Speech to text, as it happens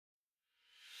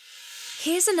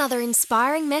Here's another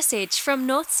inspiring message from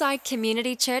Northside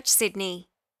Community Church, Sydney.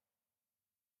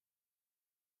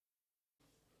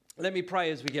 Let me pray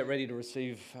as we get ready to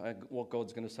receive what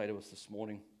God's going to say to us this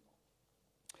morning.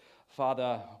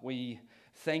 Father, we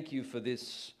thank you for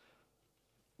this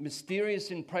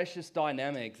mysterious and precious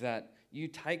dynamic that you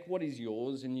take what is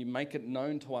yours and you make it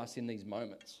known to us in these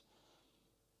moments.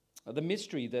 The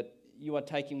mystery that you are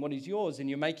taking what is yours and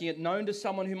you're making it known to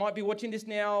someone who might be watching this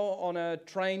now on a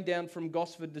train down from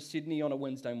Gosford to Sydney on a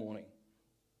Wednesday morning.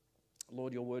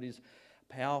 Lord, your word is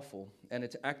powerful and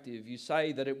it's active. You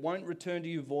say that it won't return to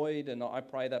you void, and I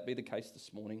pray that be the case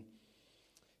this morning.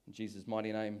 In Jesus'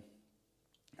 mighty name,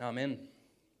 amen.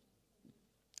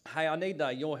 Hey, I need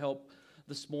your help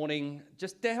this morning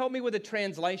just to help me with a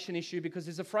translation issue, because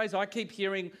there's a phrase I keep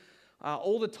hearing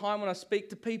all the time when I speak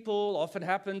to people. Often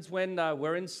happens when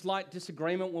we're in slight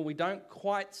disagreement, when we don't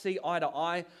quite see eye to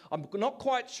eye. I'm not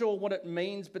quite sure what it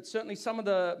means, but certainly some of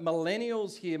the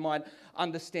millennials here might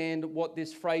understand what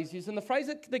this phrase is. And the phrase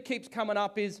that keeps coming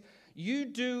up is, you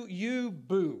do you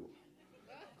boo.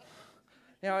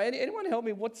 Now, anyone help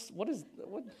me? What is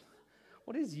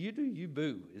you do you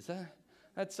boo? Is that?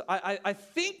 I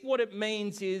think what it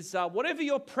means is whatever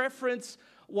your preference,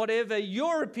 whatever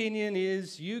your opinion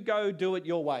is, you go do it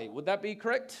your way. Would that be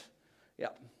correct? Yeah.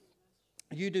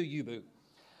 You do you boo.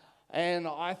 And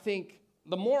I think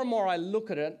the more and more I look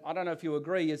at it, I don't know if you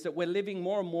agree, is that we're living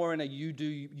more and more in a you do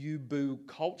you boo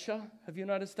culture. Have you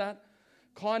noticed that?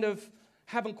 Kind of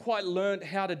haven't quite learned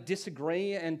how to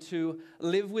disagree and to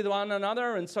live with one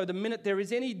another. And so the minute there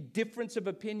is any difference of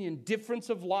opinion, difference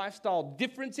of lifestyle,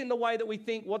 difference in the way that we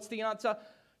think, what's the answer?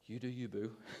 You do you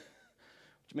boo.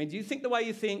 Which means you think the way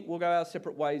you think, we'll go our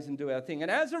separate ways and do our thing.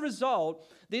 And as a result,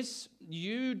 this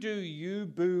you do you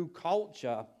boo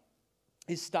culture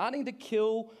is starting to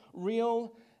kill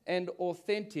real and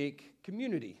authentic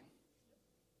community.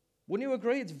 Wouldn't you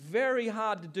agree? It's very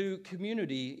hard to do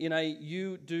community in a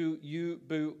you do you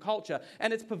boo culture.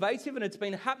 And it's pervasive and it's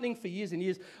been happening for years and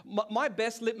years. My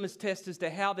best litmus test as to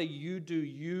how the you do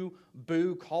you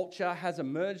boo culture has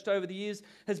emerged over the years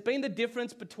has been the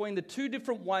difference between the two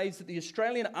different ways that the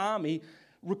Australian Army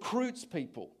recruits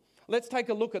people. Let's take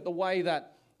a look at the way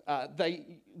that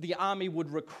the Army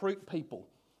would recruit people.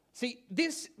 See,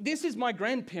 this is my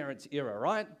grandparents' era,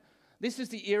 right? This is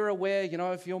the era where,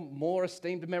 if you're more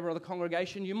esteemed member of the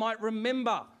congregation, you might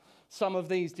remember some of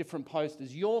these different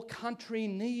posters. Your country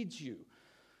needs you.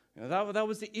 That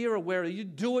was the era where you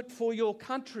do it for your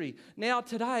country. Now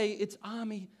today, it's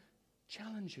army,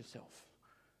 challenge yourself,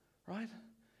 right?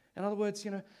 In other words,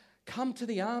 come to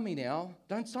the army now.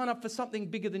 Don't sign up for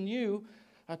something bigger than you.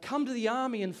 Come to the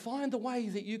army and find the way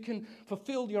that you can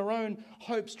fulfill your own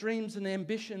hopes, dreams, and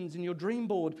ambitions and your dream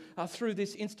board through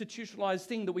this institutionalized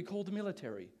thing that we call the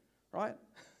military, right?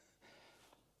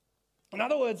 In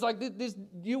other words, like this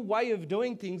new way of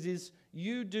doing things is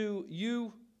you do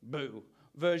you boo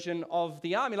version of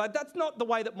the army. Like, that's not the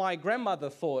way that my grandmother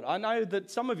thought. I know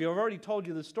that some of you have already told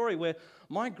you the story where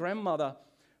my grandmother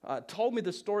told me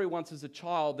the story once as a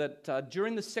child that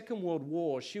during the Second World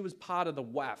War, she was part of the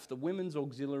WAAF, the Women's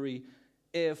Auxiliary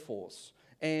Air Force.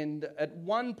 And at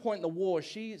one point in the war,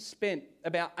 she spent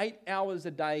about 8 hours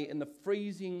a day in the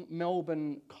freezing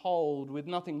Melbourne cold with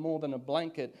nothing more than a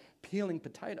blanket peeling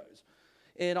potatoes.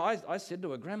 And I said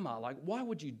to her, Grandma, why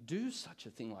would you do such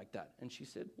a thing like that? And she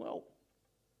said, well,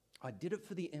 I did it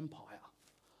for the Empire.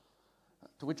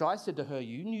 To which I said to her,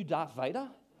 you knew Darth Vader?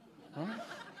 Huh?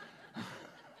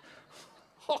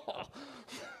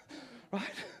 Right?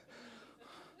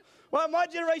 Well, my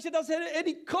generation doesn't have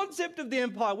any concept of the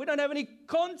empire. We don't have any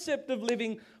concept of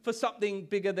living for something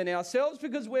bigger than ourselves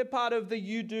because we're part of the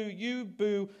you do, you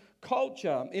boo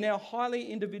culture. In our highly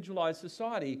individualized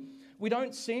society, we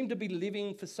don't seem to be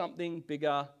living for something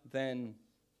bigger than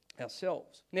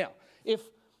ourselves. Now, if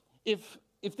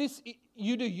this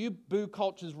you do, you boo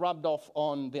culture is rubbed off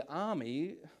on the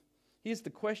army, here's the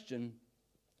question.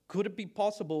 Could it be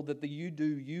possible that the you do,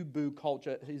 you boo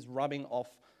culture is rubbing off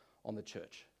on the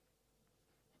church?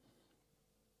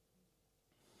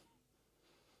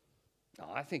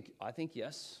 I think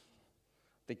yes.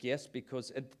 I think yes,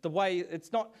 because the way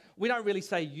it's not, we don't really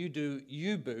say you do,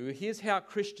 you boo. Here's how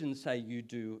Christians say you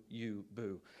do, you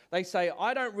boo. They say,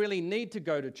 I don't really need to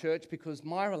go to church because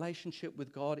my relationship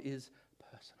with God is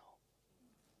personal.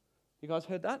 You guys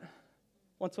heard that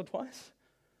once or twice?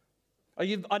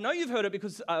 I know you've heard it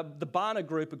because the Barna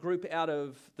Group, a group out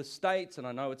of the States, and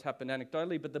I know it's happened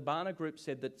anecdotally, but the Barna Group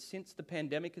said that since the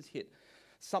pandemic has hit,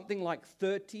 something like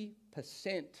 30%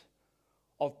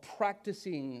 of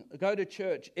practicing, go to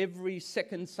church every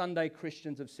second Sunday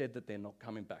Christians have said that they're not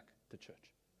coming back to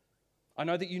church. I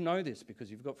know that you know this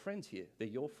because you've got friends here. They're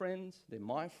your friends. They're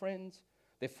my friends.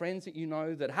 They're friends that you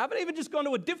know that haven't even just gone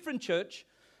to a different church.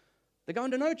 They're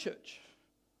going to no church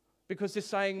because they're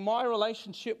saying, my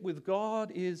relationship with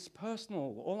God is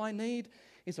personal. All I need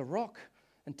is a rock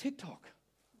and TikTok.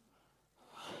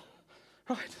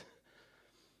 Right?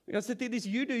 Because this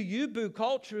you do, you boo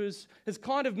culture has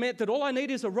kind of meant that all I need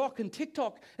is a rock and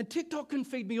TikTok can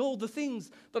feed me all the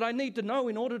things that I need to know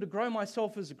in order to grow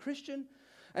myself as a Christian.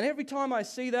 And every time I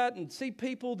see that and see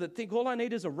people that think all I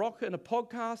need is a rock and a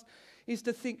podcast, is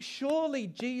to think, surely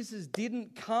Jesus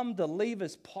didn't come to leave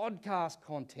us podcast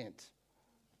content,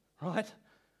 right?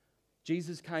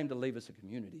 Jesus came to leave us a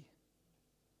community.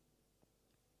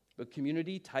 But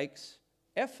community takes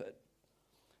effort.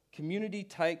 Community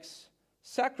takes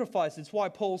sacrifice. It's why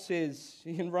Paul says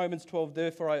in Romans 12,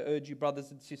 therefore I urge you, brothers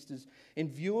and sisters, in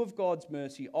view of God's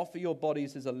mercy, offer your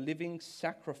bodies as a living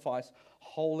sacrifice,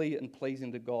 holy and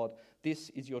pleasing to God. This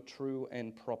is your true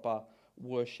and proper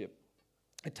worship.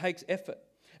 It takes effort.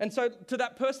 And so to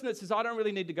that person that says, I don't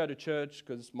really need to go to church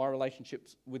because my relationship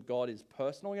with God is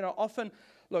personal, often,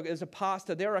 look, as a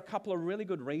pastor, there are a couple of really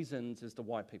good reasons as to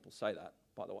why people say that,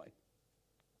 by the way.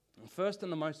 And first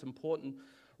and the most important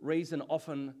reason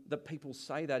often that people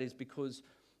say that is because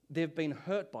they've been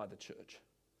hurt by the church.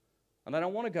 And they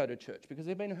don't want to go to church because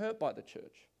they've been hurt by the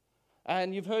church.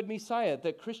 And you've heard me say it,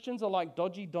 that Christians are like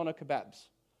dodgy doner kebabs.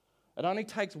 It only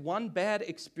takes one bad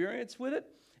experience with it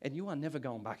and you are never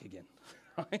going back again,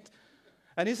 right?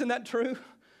 And isn't that true?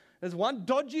 There's one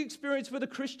dodgy experience with a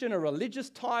Christian, a religious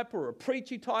type or a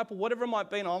preachy type or whatever it might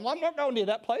be, and I'm not going near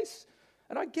that place.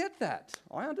 And I get that.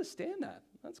 I understand that.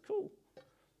 That's cool.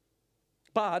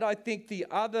 But I think the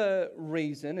other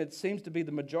reason, it seems to be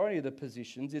the majority of the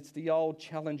positions, it's the old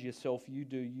challenge yourself, you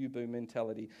do, you boo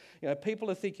mentality.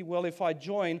 People are thinking, well, if I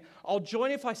join, I'll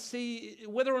join if I see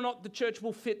whether or not the church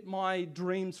will fit my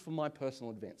dreams for my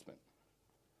personal advancement.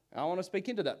 And I want to speak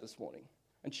into that this morning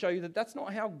and show you that that's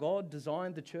not how God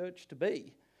designed the church to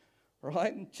be,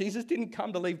 right? Jesus didn't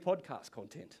come to leave podcast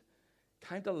content. He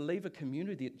came to leave a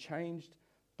community that changed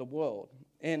the world.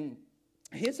 And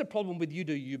here's the problem with you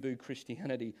do, you boo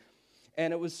Christianity.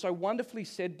 And it was so wonderfully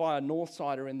said by a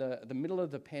Northsider in the middle of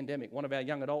the pandemic. One of our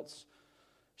young adults,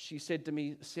 she said to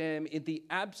me, Sam, in the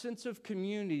absence of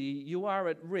community, you are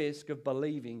at risk of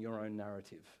believing your own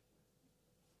narrative.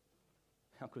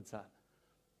 How good's that?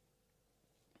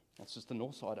 That's just a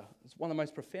Northsider. It's one of the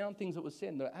most profound things that was said.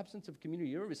 In the absence of community,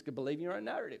 you're at risk of believing your own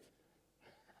narrative.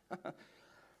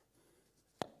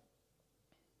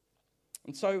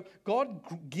 And so God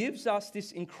gives us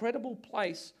this incredible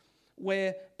place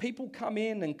where people come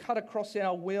in and cut across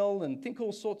our will and think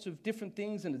all sorts of different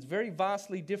things, and it's very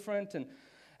vastly different. And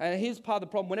here's part of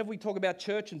the problem. Whenever we talk about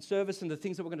church and service and the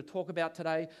things that we're going to talk about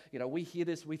today, we hear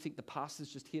this, we think the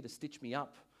pastor's just here to stitch me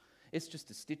up. It's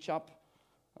just a stitch up.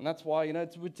 And that's why,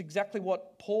 it's exactly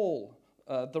what Paul,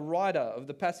 the writer of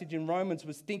the passage in Romans,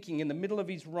 was thinking in the middle of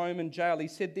his Roman jail. He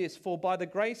said this, for by the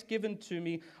grace given to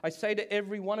me, I say to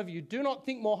every one of you, do not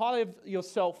think more highly of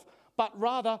yourself, but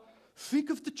rather think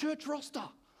of the church roster.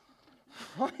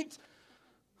 Right?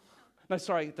 No,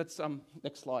 sorry, that's,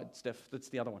 next slide, Steph, that's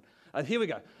the other one. Here we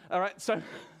go. All right, so,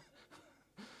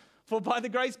 for by the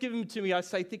grace given to me, I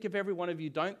say, think of every one of you,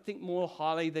 don't think more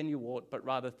highly than you ought, but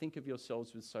rather think of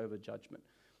yourselves with sober judgment,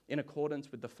 in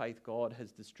accordance with the faith God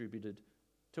has distributed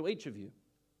to each of you.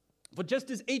 For just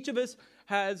as each of us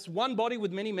has one body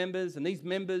with many members, and these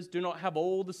members do not have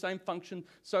all the same function,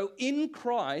 so in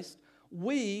Christ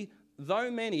we, though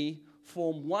many,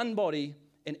 form one body,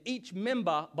 and each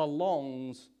member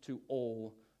belongs to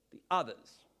all the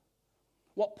others.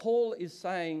 What Paul is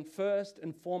saying first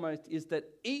and foremost is that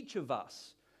each of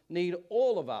us need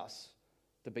all of us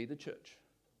to be the church.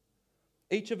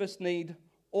 Each of us need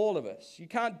all of us. You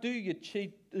can't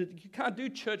do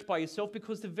church by yourself,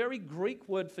 because the very Greek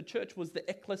word for church was the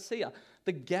ecclesia,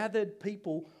 the gathered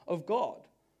people of God.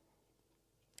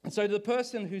 And so the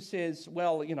person who says,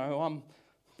 well, and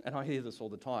I hear this all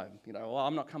the time, well,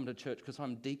 I'm not coming to church because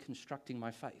I'm deconstructing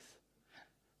my faith.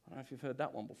 I don't know if you've heard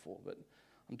that one before, but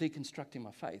I'm deconstructing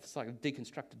my faith. It's like a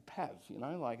deconstructed PAV,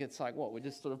 it's like what? We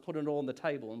just sort of put it all on the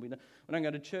table, and we don't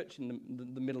go to church in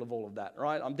the middle of all of that,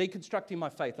 right? I'm deconstructing my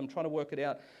faith. I'm trying to work it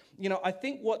out. I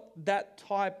think what that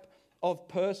type of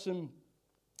person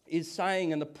is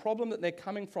saying, and the problem that they're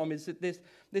coming from, is that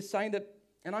they're saying that,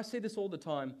 and I see this all the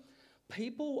time,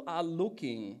 people are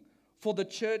looking for the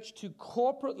church to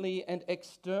corporately and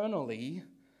externally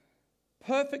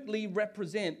perfectly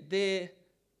represent their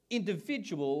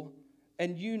individual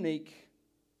and unique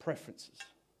preferences.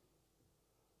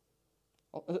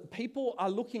 People are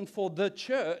looking for the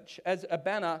church as a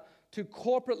banner to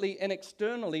corporately and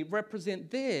externally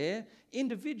represent their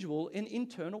individual and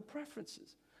internal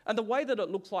preferences. And the way that it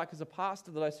looks like as a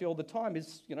pastor that I see all the time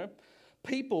is,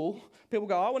 people go,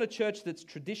 I want a church that's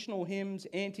traditional hymns,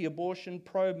 anti-abortion,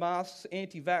 pro-masks,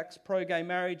 anti-vax, pro-gay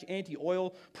marriage,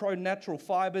 anti-oil, pro-natural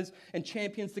fibers, and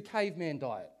champions the caveman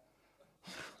diet.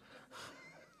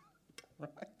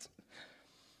 Right?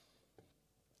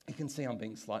 You can see I'm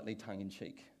being slightly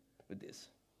tongue-in-cheek with this.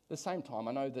 At the same time,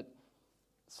 I know that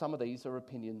some of these are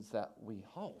opinions that we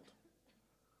hold.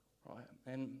 Right?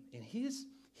 And here's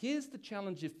the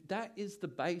challenge. If that is the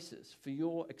basis for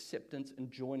your acceptance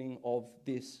and joining of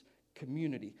this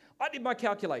community. I did my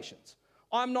calculations.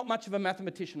 I'm not much of a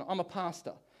mathematician. I'm a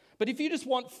pastor. But if you just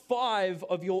want 5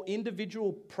 of your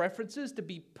individual preferences to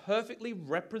be perfectly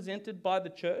represented by the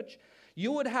church,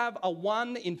 you would have a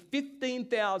 1 in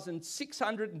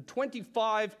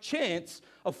 15,625 chance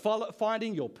of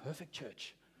finding your perfect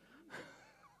church.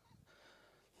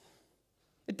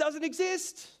 It doesn't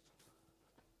exist.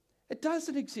 It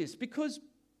doesn't exist because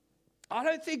I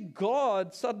don't think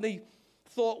God suddenly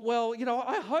thought, well,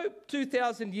 I hope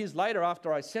 2,000 years later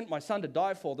after I sent my son to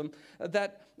die for them,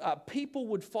 that people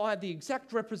would find the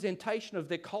exact representation of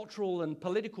their cultural and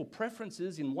political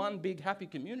preferences in one big happy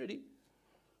community.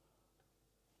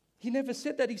 He never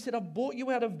said that. He said, I've brought you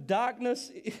out of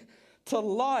darkness to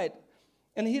light.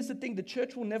 And here's the thing, the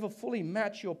church will never fully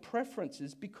match your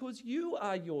preferences because you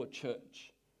are your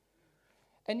church.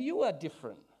 And you are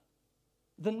different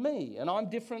than me, and I'm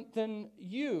different than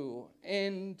you.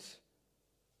 And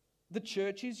the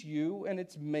church is you, and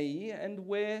it's me, and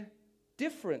we're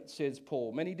different, says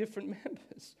Paul, many different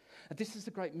members. And this is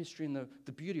the great mystery and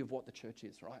the beauty of what the church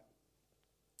is, right?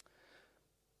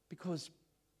 Because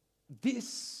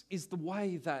this is the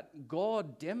way that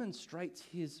God demonstrates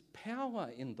his power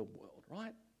in the world,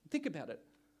 right? Think about it.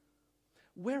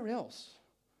 Where else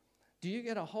do you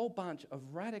get a whole bunch of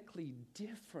radically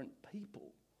different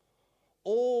people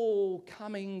all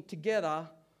coming together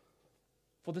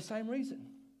for the same reason?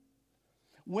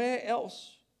 Where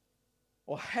else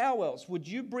or how else would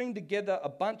you bring together a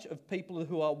bunch of people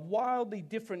who are wildly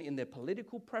different in their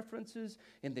political preferences,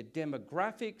 in their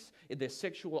demographics, in their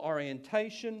sexual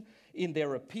orientation, in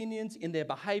their opinions, in their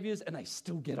behaviors, and they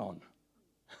still get on?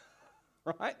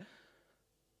 Right?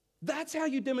 That's how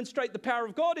you demonstrate the power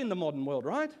of God in the modern world,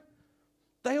 right?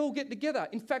 They all get together.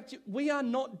 In fact, we are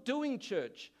not doing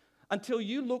church until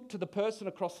you look to the person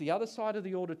across the other side of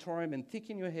the auditorium and think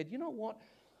in your head, you know what?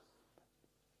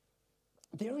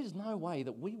 There is no way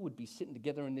that we would be sitting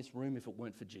together in this room if it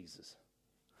weren't for Jesus.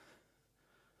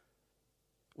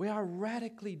 We are a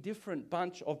radically different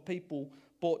bunch of people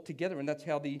brought together, and that's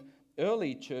how the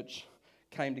early church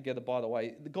came together, by the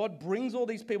way. God brings all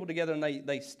these people together and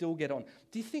they still get on.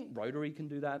 Do you think Rotary can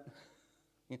do that?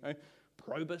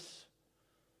 Probus,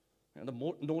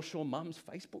 the North Shore Mums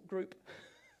Facebook group,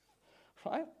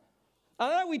 right?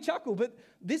 I know we chuckle, but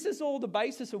this is all the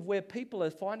basis of where people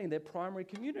are finding their primary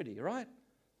community, right?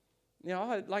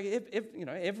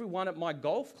 Everyone at my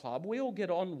golf club, we all get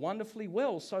on wonderfully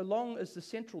well, so long as the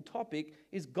central topic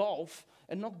is golf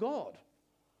and not God.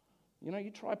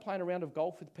 You try playing a round of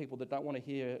golf with people that don't want to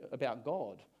hear about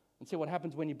God and see what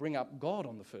happens when you bring up God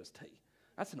on the first tee.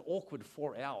 That's an awkward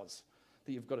 4 hours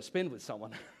that you've got to spend with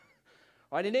someone.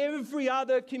 Right? In every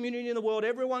other community in the world,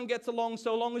 everyone gets along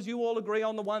so long as you all agree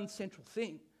on the one central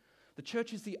thing. The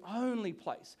church is the only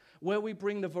place where we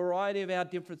bring the variety of our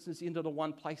differences into the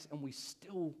one place and we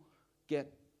still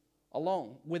get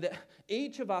along.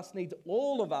 Each of us needs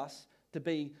all of us to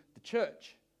be the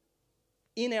church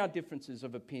in our differences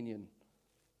of opinion.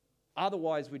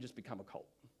 Otherwise, we just become a cult.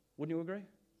 Wouldn't you agree?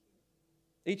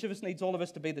 Each of us needs all of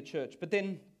us to be the church. But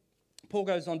then Paul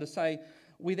goes on to say,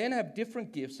 we then have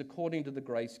different gifts according to the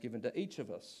grace given to each of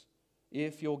us.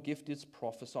 If your gift is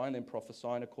prophesying, then prophesy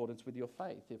in accordance with your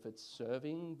faith. If it's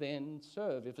serving, then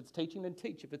serve. If it's teaching, then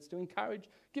teach. If it's to encourage,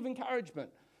 give encouragement.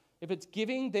 If it's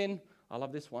giving, then, I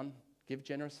love this one, give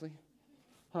generously.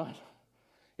 Right.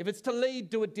 If it's to lead,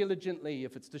 do it diligently.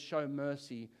 If it's to show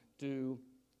mercy, do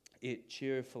it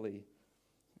cheerfully.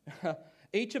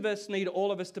 Each of us need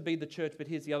all of us to be the church, but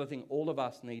here's the other thing. All of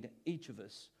us need each of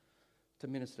us to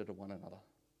minister to one another.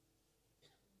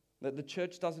 That the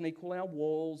church doesn't equal our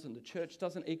walls, and the church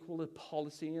doesn't equal a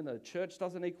policy, and the church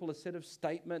doesn't equal a set of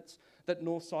statements that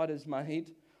Northside has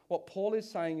made. What Paul is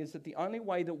saying is that the only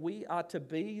way that we are to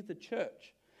be the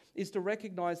church is to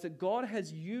recognize that God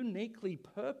has uniquely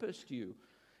purposed you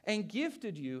and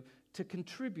gifted you to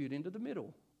contribute into the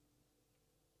middle.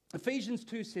 Ephesians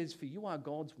 2 says, for you are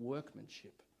God's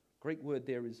workmanship. Greek word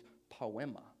there is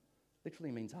poema.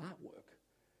 Literally means artwork.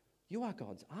 You are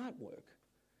God's artwork.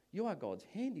 You are God's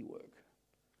handiwork.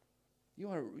 You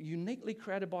are uniquely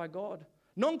created by God.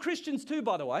 Non-Christians too,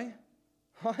 by the way.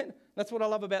 Right? That's what I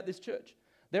love about this church.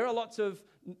 There are lots of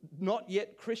not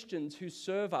yet Christians who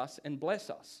serve us and bless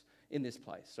us in this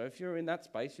place. So if you're in that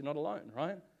space, you're not alone,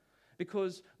 right?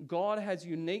 Because God has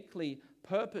uniquely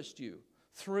purposed you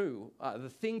through the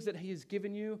things that He has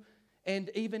given you, and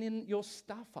even in your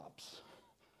stuff-ups.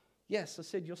 Yes, I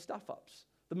said your stuff-ups.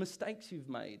 The mistakes you've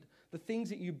made. The things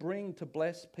that you bring to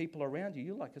bless people around you.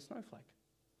 You're like a snowflake.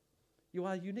 You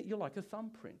are unique. You're like a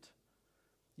thumbprint.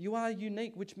 You are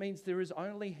unique, which means there is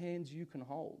only hands you can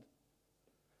hold.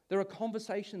 There are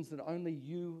conversations that only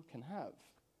you can have.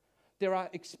 There are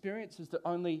experiences that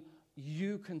only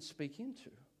you can speak into.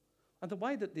 And the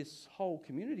way that this whole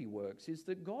community works is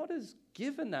that God has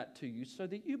given that to you so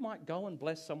that you might go and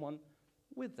bless someone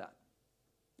with that.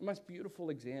 The most beautiful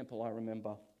example I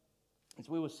remember is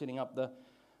we were sitting up the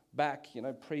back,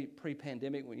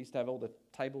 pre-pandemic. We used to have all the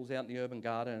tables out in the urban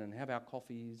garden and have our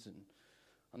coffees.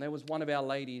 And there was one of our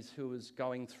ladies who was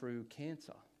going through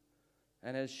cancer.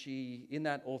 And as she, in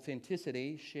that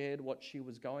authenticity, shared what she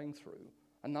was going through,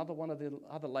 another one of the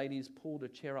other ladies pulled a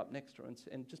chair up next to her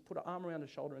and just put her arm around her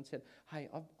shoulder and said, "Hey,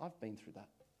 I've been through that.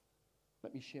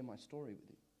 Let me share my story with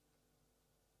you."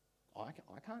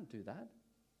 I can't do that.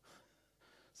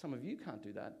 Some of you can't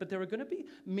do that. But there are going to be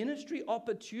ministry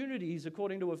opportunities,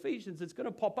 according to Ephesians, that's going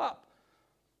to pop up.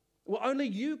 Well, only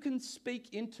you can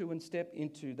speak into and step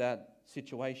into that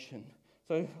situation.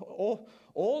 So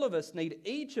all of us need,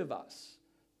 each of us,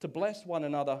 to bless one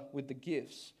another with the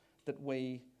gifts that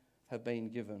we have been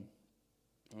given.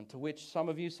 And to which some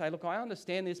of you say, "Look, I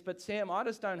understand this, but Sam, I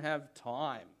just don't have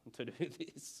time to do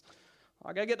this.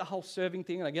 I get the whole serving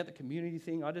thing and I get the community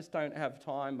thing. I just don't have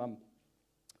time."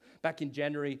 Back in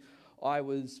January, I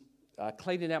was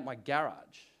cleaning out my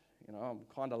garage. I'm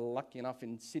kind of lucky enough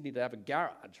in Sydney to have a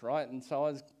garage, right? And so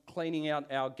I was cleaning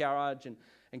out our garage and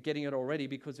getting it all ready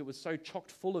because it was so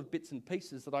chocked full of bits and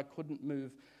pieces that I couldn't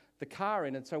move the car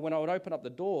in. And so when I would open up the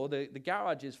door, the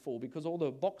garage is full because all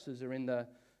the boxes are in the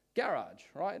garage,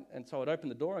 right? And so I'd open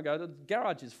the door and go, "The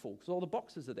garage is full because all the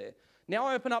boxes are there." Now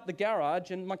I open up the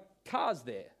garage and my car's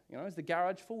there. Is the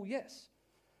garage full? Yes.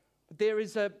 But there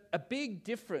is a big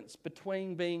difference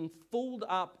between being filled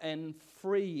up and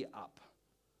free up.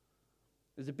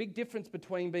 There's a big difference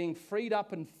between being freed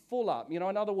up and full up. In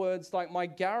other words, like my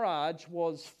garage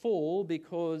was full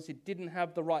because it didn't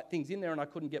have the right things in there and I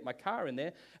couldn't get my car in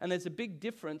there. And there's a big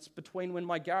difference between when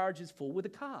my garage is full with a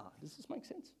car. Does this make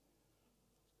sense?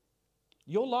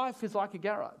 Your life is like a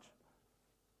garage.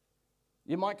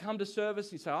 You might come to service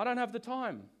and you say, "I don't have the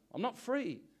time. I'm not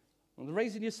free." Well, the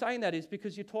reason you're saying that is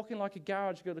because you're talking like a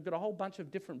garage. You've got a whole bunch of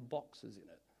different boxes in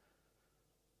it.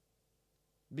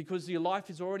 Because your life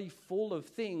is already full of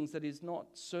things that is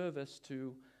not service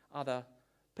to other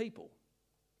people.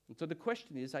 And so the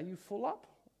question is, are you full up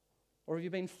or have you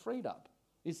been freed up?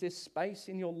 Is there space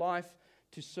in your life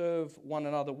to serve one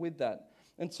another with that?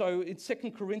 And so in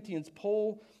 2 Corinthians,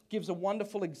 Paul gives a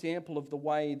wonderful example of the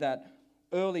way that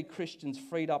early Christians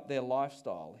freed up their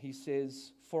lifestyle. He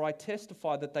says, "For I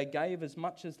testify that they gave as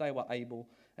much as they were able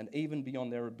and even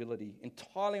beyond their ability.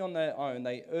 Entirely on their own,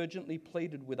 they urgently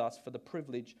pleaded with us for the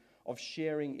privilege of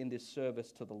sharing in this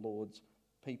service to the Lord's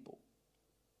people."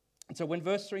 And so when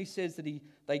verse 3 says that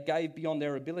they gave beyond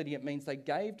their ability, it means they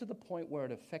gave to the point where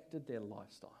it affected their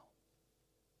lifestyle.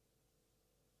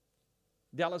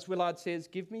 Dallas Willard says,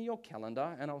 "Give me your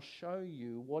calendar and I'll show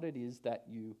you what it is that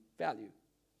you value."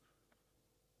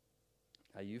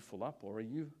 Are you full up or are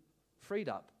you freed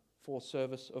up for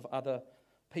service of other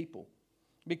people?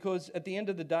 Because at the end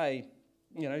of the day,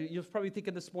 you're probably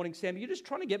thinking this morning, "Sam, you're just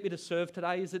trying to get me to serve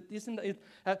today. Isn't it?"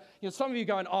 Some of you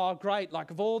going, "Oh, great. Like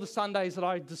of all the Sundays that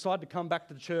I decide to come back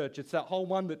to the church, it's that whole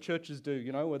one that churches do,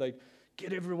 where they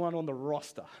get everyone on the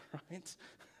roster," right?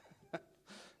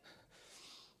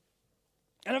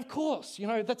 And of course,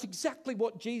 that's exactly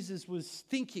what Jesus was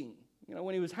thinking,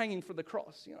 when he was hanging from the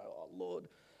cross. "Oh, Lord,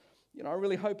 I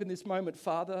really hope in this moment,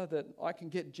 Father, that I can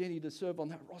get Jenny to serve on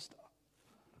that roster."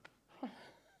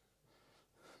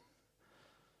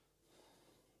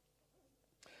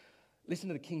 Listen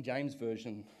to the King James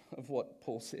Version of what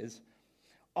Paul says.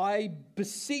 "I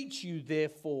beseech you,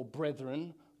 therefore,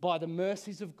 brethren, by the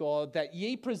mercies of God, that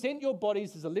ye present your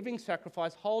bodies as a living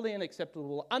sacrifice, holy and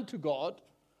acceptable unto God,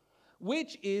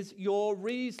 which is your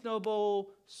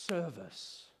reasonable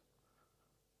service."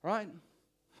 Right?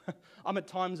 I'm at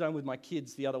Time Zone with my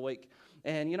kids the other week.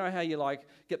 And you know how you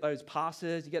get those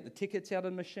passes, you get the tickets out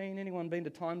of the machine? Anyone been to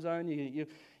Time Zone?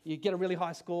 You get a really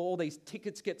high score, all these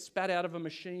tickets get spat out of a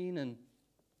machine, and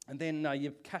then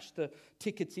you cash the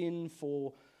tickets in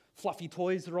for fluffy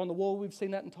toys that are on the wall. We've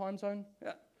seen that in Time Zone.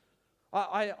 Yeah.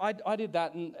 I did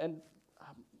that, and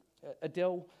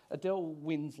Adele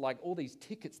wins like all these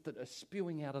tickets that are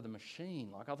spewing out of the machine.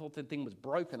 Like, I thought the thing was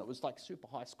broken. It was like super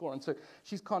high score. And so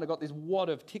she's kind of got this wad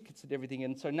of tickets and everything.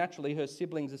 And so naturally her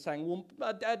siblings are saying, well,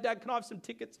 Dad, can I have some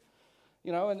tickets?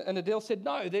 You know, and Adele said,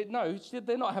 no,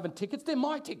 they're not having tickets. They're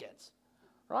my tickets,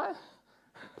 right?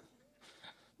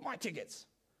 My tickets.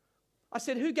 I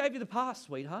said, who gave you the pass,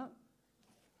 sweetheart?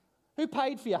 Who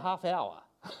paid for your half hour?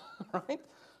 Right?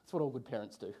 That's what all good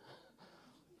parents do.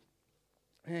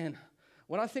 And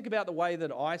when I think about the way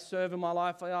that I serve in my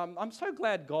life, I'm so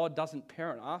glad God doesn't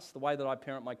parent us the way that I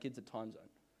parent my kids at Time Zone.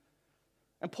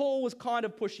 And Paul was kind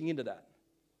of pushing into that.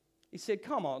 He said,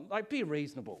 come on, like, be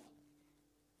reasonable.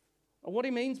 And what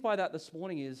he means by that this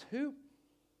morning is, who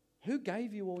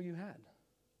gave you all you had?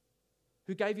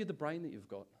 Who gave you the brain that you've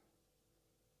got?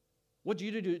 What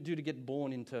did you do to get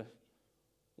born into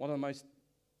one of the most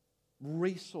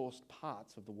resourced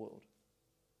parts of the world?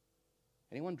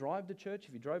 Anyone drive to church?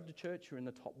 If you drove to church, you're in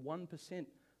the top 1%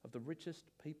 of the richest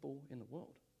people in the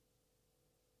world.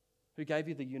 Who gave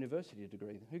you the university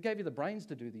degree? Who gave you the brains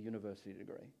to do the university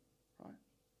degree? Right?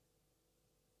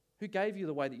 Who gave you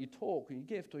the way that you talk or your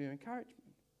gift or your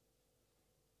encouragement?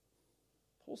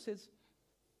 Paul says,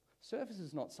 service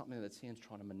is not something that Sam's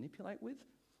trying to manipulate with.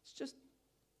 It's just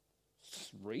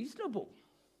reasonable.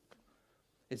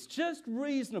 It's just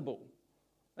reasonable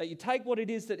that you take what it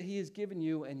is that he has given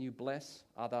you and you bless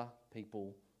other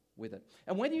people with it.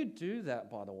 And when you do that,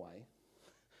 by the way,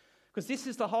 because this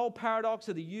is the whole paradox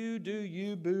of the you do,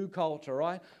 you boo culture,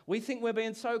 right? We think we're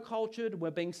being so cultured,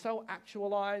 we're being so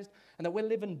actualized, and that we're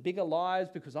living bigger lives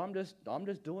because I'm just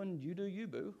doing you do, you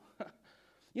boo.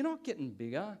 You're not getting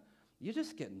bigger, you're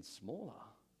just getting smaller.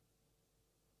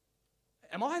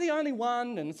 Am I the only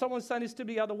one? And someone was saying this to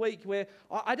me the other week, where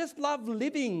I just love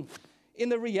living in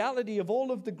the reality of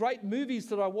all of the great movies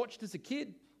that I watched as a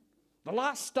kid. The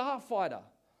Last Starfighter.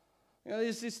 You know,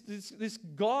 there's this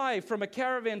guy from a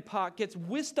caravan park gets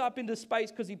whisked up into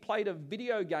space because he played a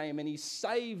video game and he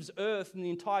saves Earth and the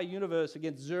entire universe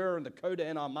against Zur and the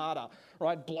Kodan Armada,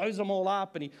 right? Blows them all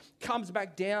up, and he comes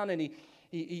back down and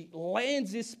he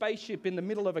lands this spaceship in the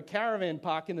middle of a caravan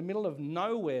park in the middle of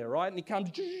nowhere, right? And he comes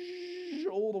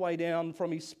all the way down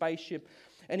from his spaceship,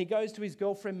 and he goes to his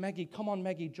girlfriend Maggie. Come on,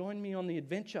 Maggie, join me on the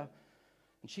adventure.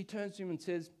 And she turns to him and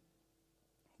says,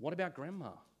 what about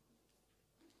Grandma?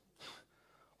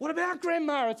 What about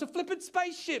Grandma? It's a flippin'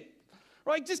 spaceship,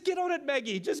 right? Just get on it,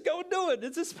 Maggie. Just go and do it.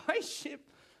 It's a spaceship.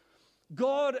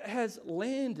 God has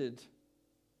landed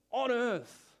on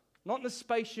earth, not in a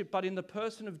spaceship, but in the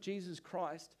person of Jesus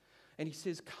Christ. And he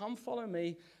says, come follow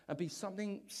me and be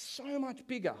something so much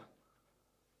bigger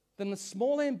than the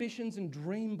small ambitions and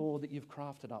dream board that you've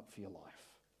crafted up for your life.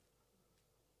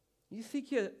 You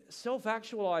think you're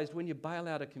self-actualized when you bail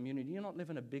out a community. You're not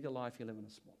living a bigger life, you're living a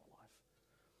smaller life.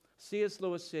 C.S.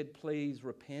 Lewis said, please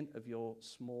repent of your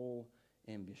small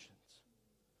ambitions.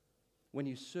 When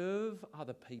you serve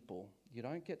other people, you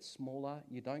don't get smaller,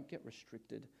 you don't get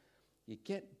restricted, you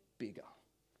get bigger.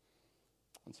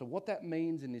 And so what that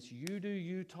means in this you do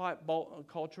you type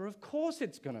culture, of course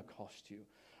it's going to cost you.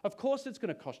 Of course it's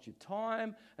going to cost you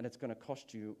time and it's going to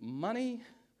cost you money.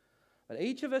 But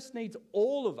each of us needs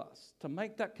all of us to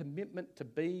make that commitment to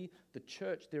be the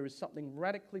church. There is something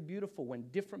radically beautiful when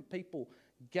different people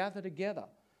gather together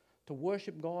to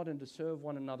worship God and to serve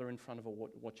one another in front of a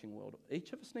watching world.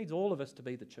 Each of us needs all of us to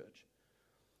be the church.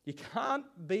 You can't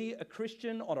be a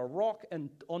Christian on a rock and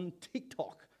on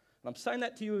TikTok. And I'm saying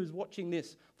that to you who's watching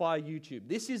this via YouTube.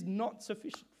 This is not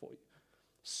sufficient for you.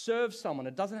 Serve someone.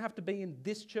 It doesn't have to be in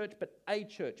this church, but a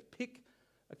church. Pick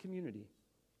a community.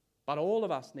 But all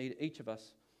of us need, each of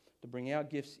us, to bring our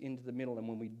gifts into the middle. And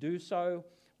when we do so,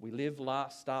 we live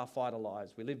Last Starfighter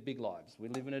lives. We live big lives. We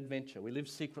live an adventure. We live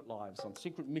secret lives on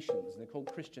secret missions. They're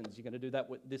called Christians. You're going to do that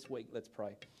this week. Let's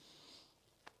pray.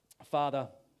 Father,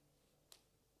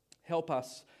 help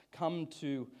us come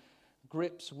to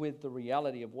grips with the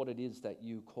reality of what it is that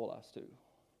you call us to.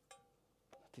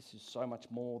 This is so much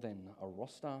more than a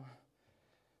roster,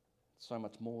 so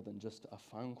much more than just a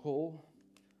phone call,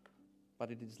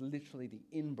 but it is literally the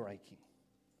inbreaking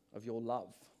of your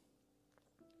love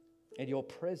and your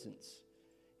presence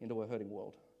into a hurting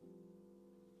world.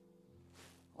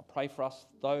 I pray for us,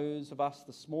 those of us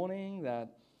this morning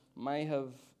that may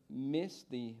have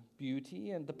missed the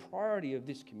beauty and the priority of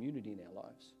this community in our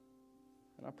lives.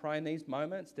 And I pray in these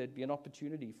moments there'd be an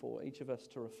opportunity for each of us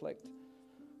to reflect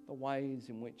the ways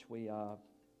in which we are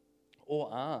or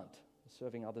aren't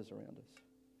serving others around us.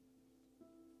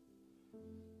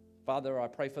 Father, I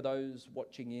pray for those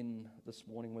watching in this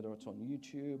morning, whether it's on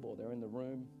YouTube or they're in the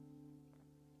room,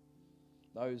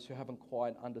 those who haven't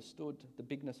quite understood the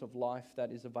bigness of life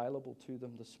that is available to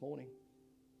them this morning.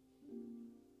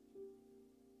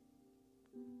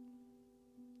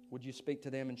 Would you speak to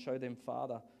them and show them,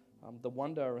 Father, the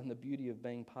wonder and the beauty of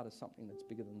being part of something that's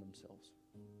bigger than themselves?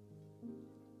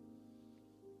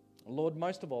 Lord,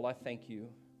 most of all, I thank you.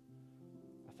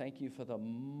 I thank you for the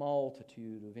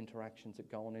multitude of interactions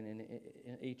that go on in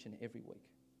each and every week.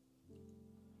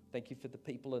 Thank you for the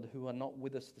people who are not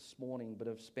with us this morning but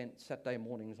have spent Saturday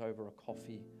mornings over a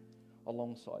coffee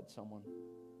alongside someone.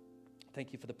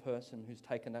 Thank you for the person who's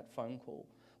taken that phone call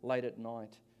late at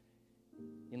night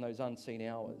in those unseen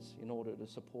hours in order to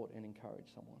support and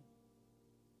encourage someone.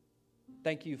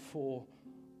 Thank you for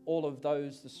all of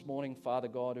those this morning, Father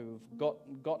God, who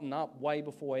have gotten up way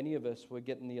before any of us were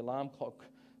getting the alarm clock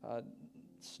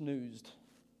snoozed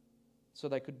so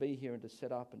they could be here and to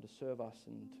set up and to serve us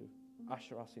and to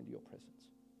usher us into your presence.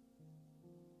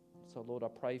 So, Lord, I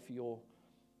pray for your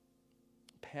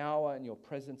power and your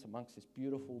presence amongst this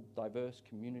beautiful, diverse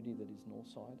community that is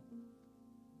Northside.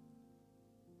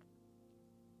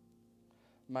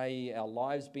 May our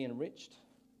lives be enriched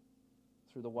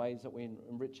through the ways that we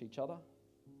enrich each other.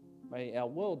 May our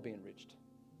world be enriched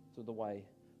through the way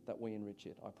that we enrich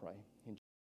it, I pray.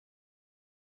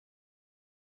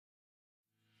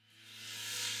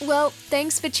 Well,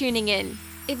 thanks for tuning in.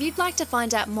 If you'd like to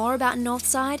find out more about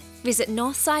Northside, visit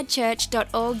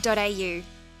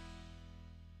northsidechurch.org.au.